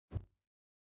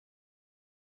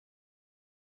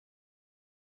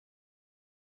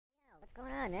What's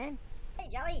going on, man? Hey,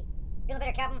 Joey. Feel a bit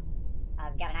of Captain?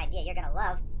 I've got an idea you're gonna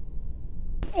love.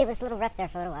 It was a little rough there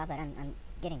for a little while, but I'm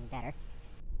getting better.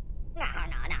 No,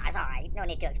 it's alright. No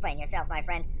need to explain yourself, my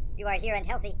friend. You are here and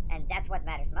healthy, and that's what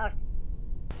matters most.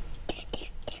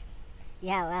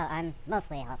 Yeah, well, I'm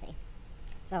mostly healthy.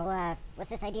 So, what's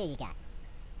this idea you got?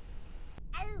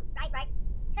 Oh, right.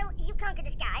 So, you conquered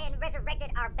the sky and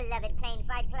resurrected our beloved plane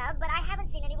flight club, but I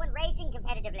haven't seen anyone racing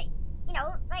competitively. You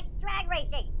know, like drag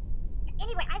racing.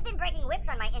 Anyway, I've been breaking whips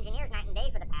on my engineers night and day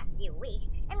for the past few weeks,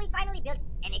 and we finally built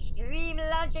an extreme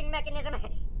launching mechanism.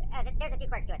 There's a few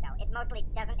quirks to it, though. It mostly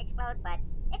doesn't explode, but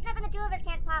it's nothing the two of us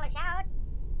can't polish out.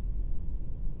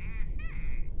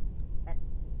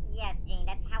 Yes, Gene,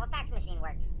 that's how a fax machine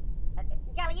works.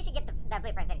 Jolly, you should get the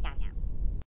blueprints anytime now.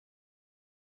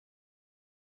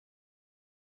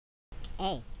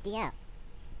 Hey, DL,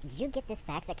 did you get this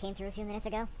fax that came through a few minutes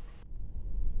ago?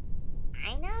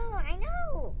 I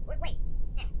know. Wait.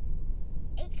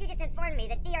 HQ just informed me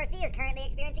that DRC is currently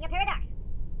experiencing a paradox.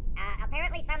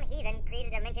 Apparently some heathen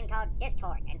created a dimension called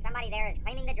Discord, and somebody there is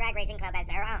claiming the drag racing club as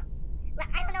their own. Well,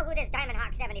 I don't know who this Diamond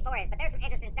Hawk 74 is, but there's some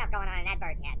interesting stuff going on in that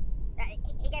bird's head.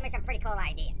 He gave me some pretty cool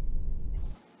ideas.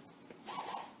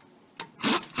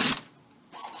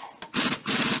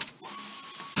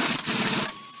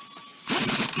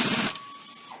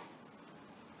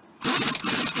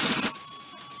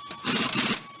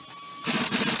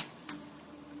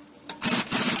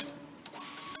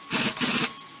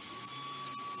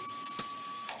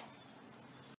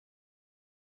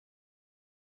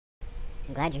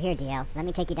 I'm glad you're here, DL. Let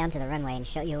me take you down to the runway and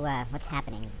show you, what's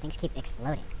happening. Things keep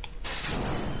exploding.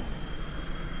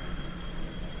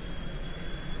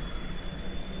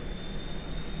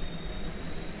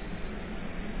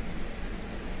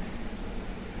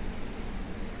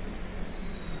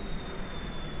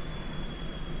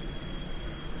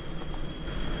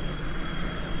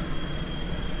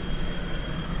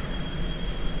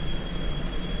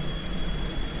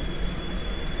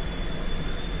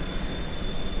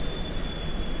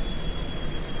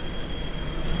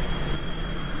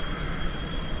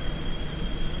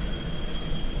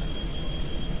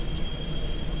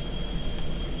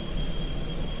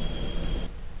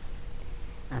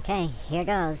 Okay, here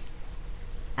goes.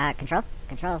 Control?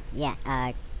 Control? Yeah,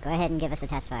 go ahead and give us a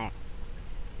test fire.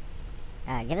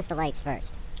 Give us the lights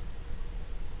first.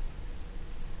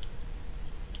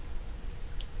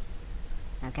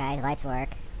 Okay, the lights work.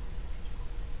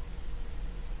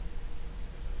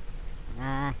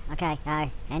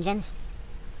 Okay, engines?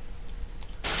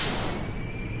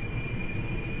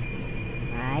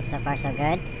 Alright, so far so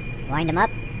good. Wind them up.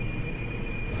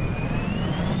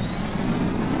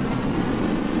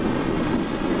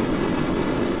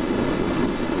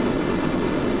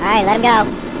 Alright, let him go.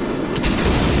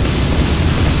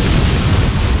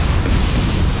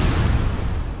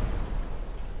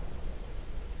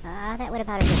 That went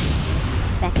about as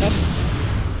expected.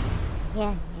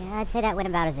 Yeah, I'd say that went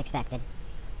about as expected.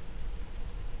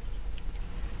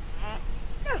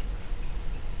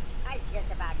 I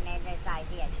just about named this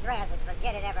idea Dress and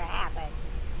forget it ever happened.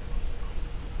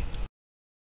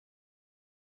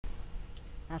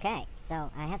 Okay,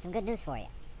 so I have some good news for you.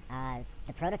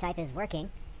 The prototype is working,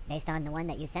 based on the one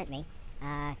that you sent me.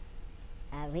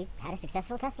 We had a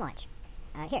successful test launch.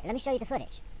 Here, let me show you the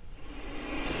footage.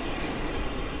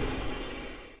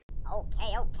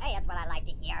 Okay, that's what I like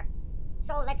to hear.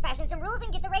 So let's fashion some rules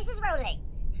and get the races rolling.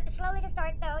 Slowly to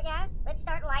start, though, yeah? Let's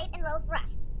start light and low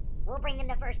thrust. We'll bring them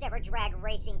the first ever drag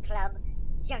racing club,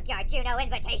 Junkyard Juno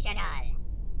Invitational.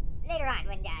 Later on,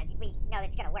 when we know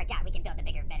it's gonna work out, we can build the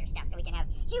bigger and better stuff so we can have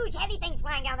huge, heavy things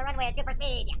flying down the runway at super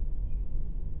speed.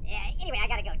 Anyway, I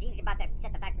gotta go. Gene's about to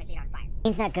set the fax machine on fire.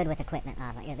 Gene's not good with equipment,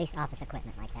 at least office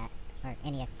equipment like that. Or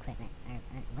any equipment.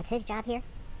 What's his job here?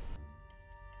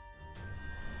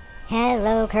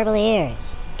 Hello,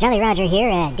 Kerbaliers. Jolly Roger here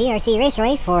at DRC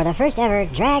Raceway for the first ever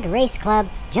Drag Race Club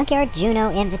Junkyard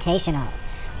Juno Invitational.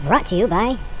 Brought to you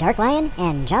by Dark Lion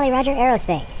and Jolly Roger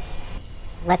Aerospace.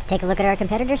 Let's take a look at our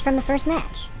competitors from the first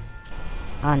match.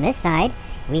 On this side,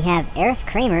 we have Eric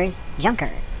Kramer's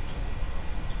Junker.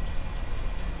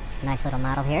 Nice little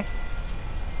model here.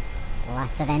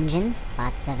 Lots of engines.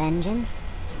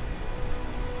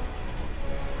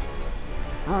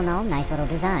 Oh no, nice little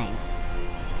design.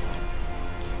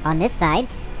 On this side,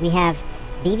 we have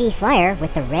BB Flyer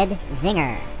with the red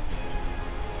Zinger.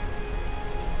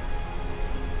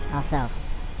 Also,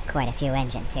 quite a few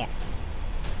engines here.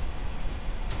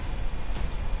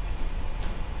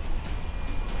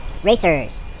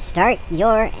 Racers, start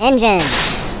your engines!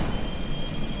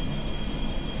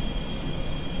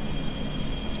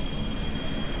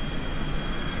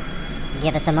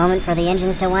 Give us a moment for the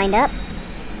engines to wind up.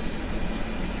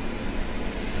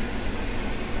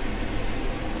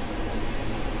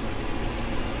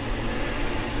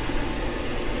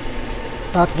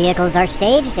 Both vehicles are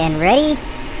staged and ready.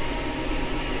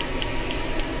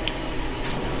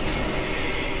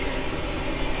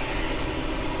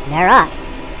 They're off.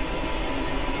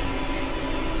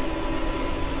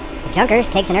 The Junker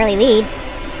takes an early lead.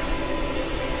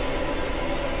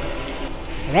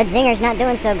 The Red Zinger's not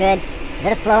doing so good. A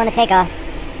little slow on the takeoff.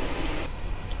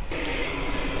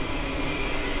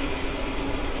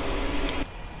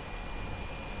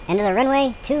 End of the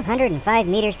runway, 205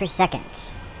 meters per second.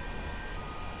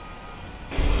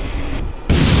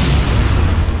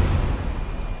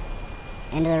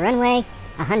 End of the runway,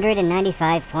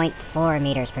 195.4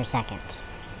 meters per second.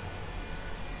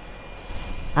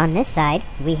 On this side,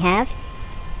 we have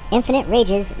Infinite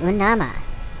Rage's Unama.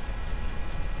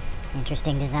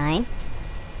 Interesting design.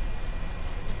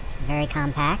 Very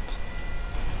compact.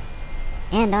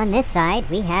 And on this side,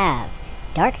 we have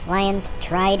Dark Lion's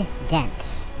Trident.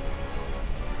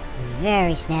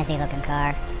 Very snazzy looking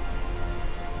car.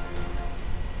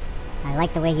 I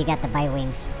like the way he got the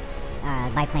biplane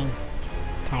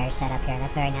tires set up here.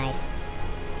 That's very nice.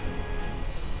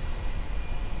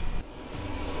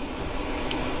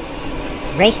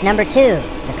 Race number 2.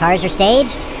 The cars are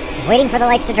staged, waiting for the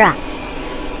lights to drop.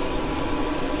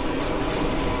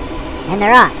 And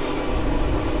they're off.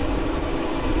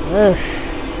 Oof.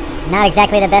 Not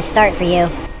exactly the best start for you.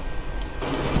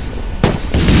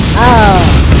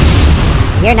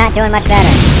 Oh! You're not doing much better.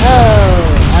 Oh!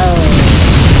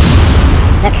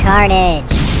 The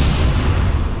carnage.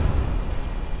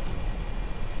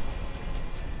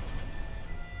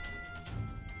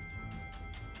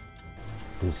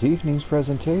 This evening's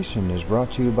presentation is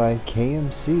brought to you by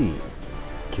KMC.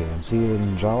 KMC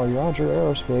and Jolly Roger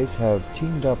Aerospace have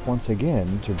teamed up once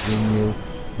again to bring you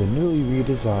the newly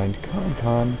redesigned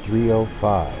Concon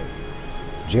 305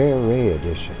 JRA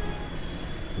Edition.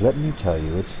 Let me tell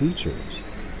you its features.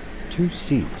 2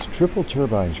 seats, triple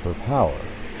turbines for power,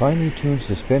 finely tuned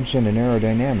suspension and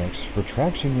aerodynamics for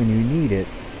traction when you need it,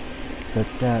 but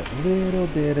that little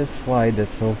bit of slide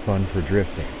that's so fun for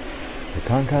drifting. The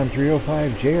Concon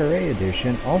 305 JRA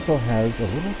Edition also has a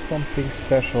little something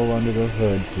special under the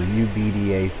hood for you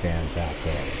BDA fans out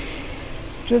there.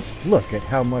 Just look at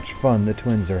how much fun the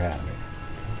twins are having.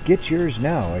 Get yours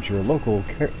now at your local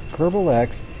Kerbal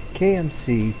X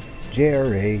KMC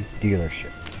JRA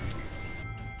dealership.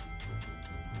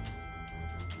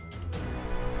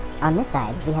 On this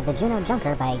side, we have the Juno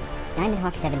Junker by Diamond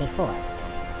Hawk 74.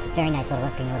 It's a very nice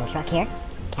looking little truck here.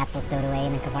 Capsule stowed away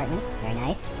in the compartment. Very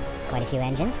nice. Quite a few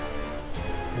engines.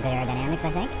 Some good aerodynamics,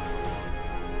 I think.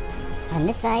 On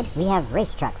this side, we have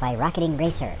Race Truck by Rocketing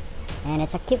Racer. And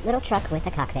it's a cute little truck with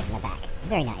a cockpit in the back.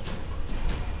 Very nice.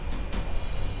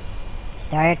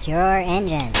 Start your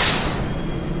engines.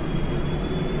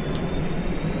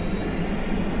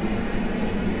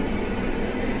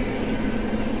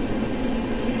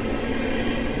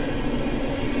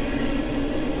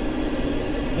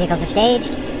 Vehicles are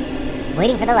staged,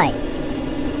 waiting for the lights.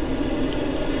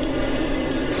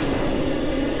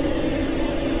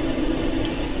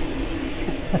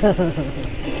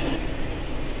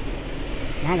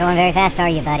 Not going very fast, are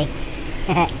you, buddy?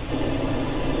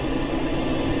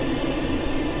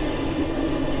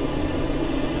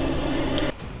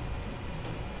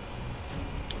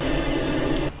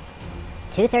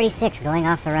 236 going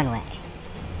off the runway.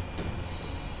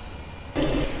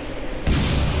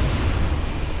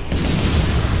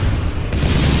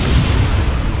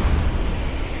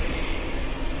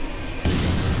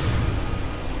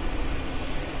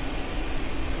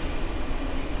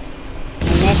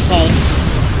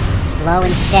 Slow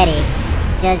and steady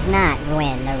does not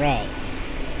win the race.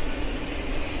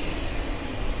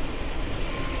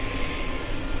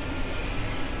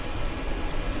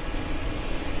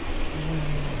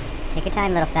 Take your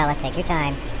time, little fella, take your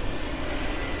time.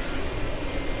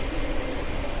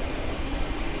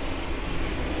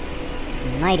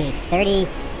 A mighty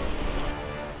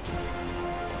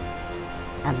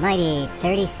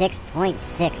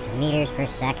 36.6 meters per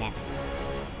second.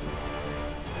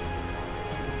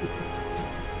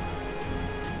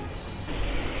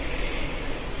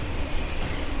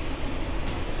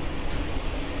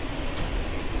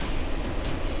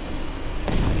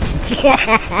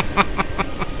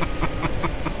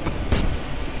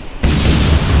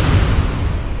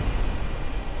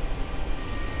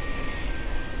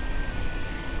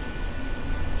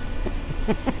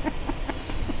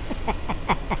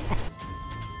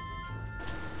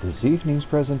 This evening's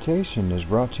presentation is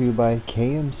brought to you by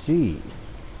KMC.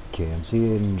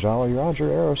 KMC and Jolly Roger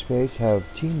Aerospace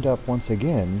have teamed up once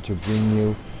again to bring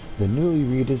you the newly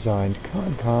redesigned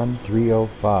ConCon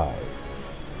 305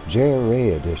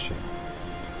 JRA edition.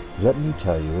 Let me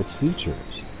tell you its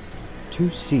features. 2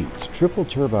 seats, triple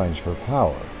turbines for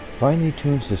power, finely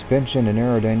tuned suspension and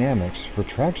aerodynamics for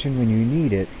traction when you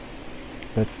need it,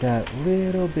 but that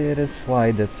little bit of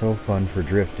slide that's so fun for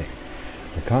drifting.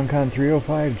 The ConCon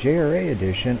 305 JRA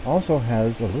edition also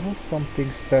has a little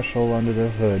something special under the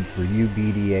hood for you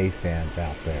BDA fans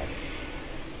out there.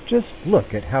 Just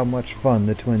look at how much fun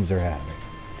the twins are having.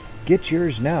 Get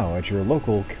yours now at your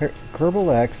local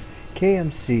Kerbal X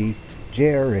KMC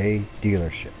JRA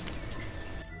dealership.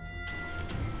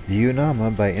 The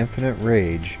Unama by Infinite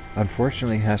Rage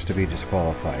unfortunately has to be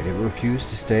disqualified. It refused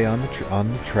to stay on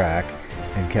the track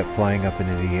and kept flying up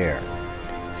into the air.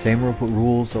 Same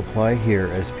rules apply here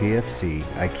as PFC.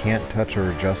 I can't touch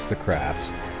or adjust the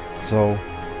crafts, so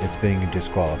it's being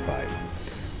disqualified.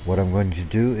 What I'm going to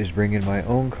do is bring in my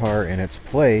own car in its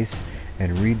place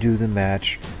and redo the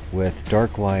match with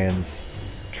Dark Lion's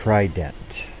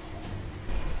Trident.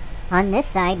 On this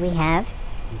side we have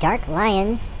Dark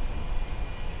Lion's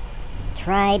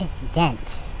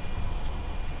Trident.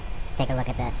 Let's take a look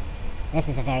at this. This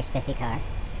is a very spiffy car.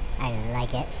 I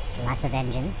like it. Lots of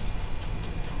engines.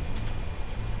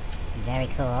 Very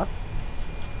cool.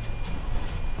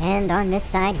 And on this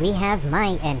side we have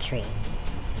my entry.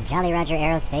 Jolly Roger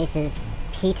Aerospace's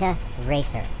PETA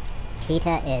Racer.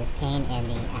 PETA is pain in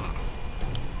the ass.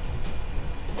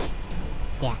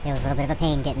 Yeah, it was a little bit of a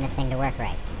pain getting this thing to work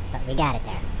right, but we got it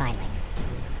there, finally.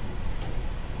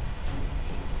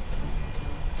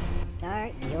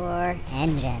 Start your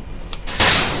engines.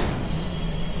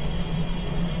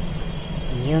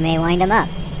 You may wind them up,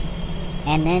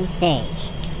 and then stage.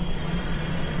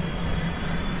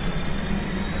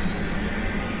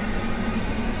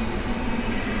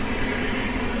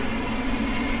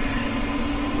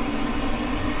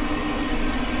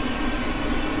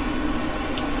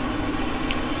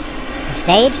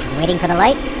 Staged, waiting for the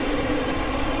light.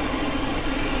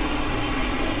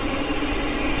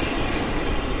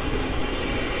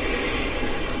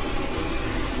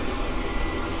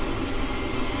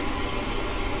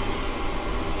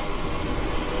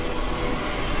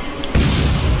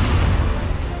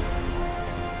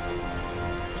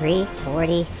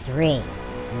 .343.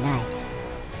 Nice.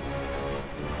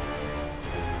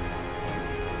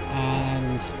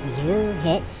 And you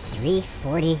hit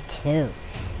 342.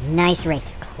 Nice race.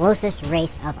 Closest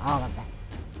race of all of them.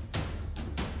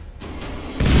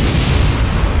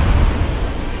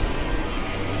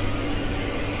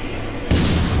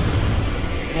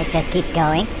 It just keeps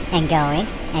going and going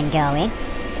and going.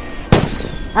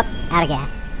 Up, out of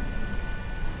gas.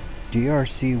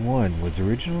 DRC-1 was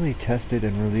originally tested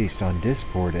and released on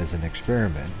Discord as an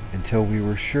experiment until we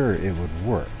were sure it would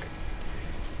work.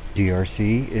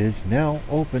 DRC is now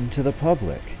open to the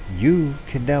public. You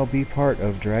can now be part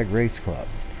of Drag Race Club.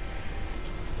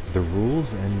 The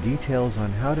rules and details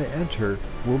on how to enter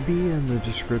will be in the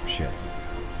description.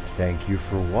 Thank you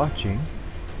for watching.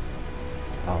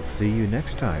 I'll see you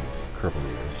next time, Kerbal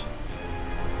Ears.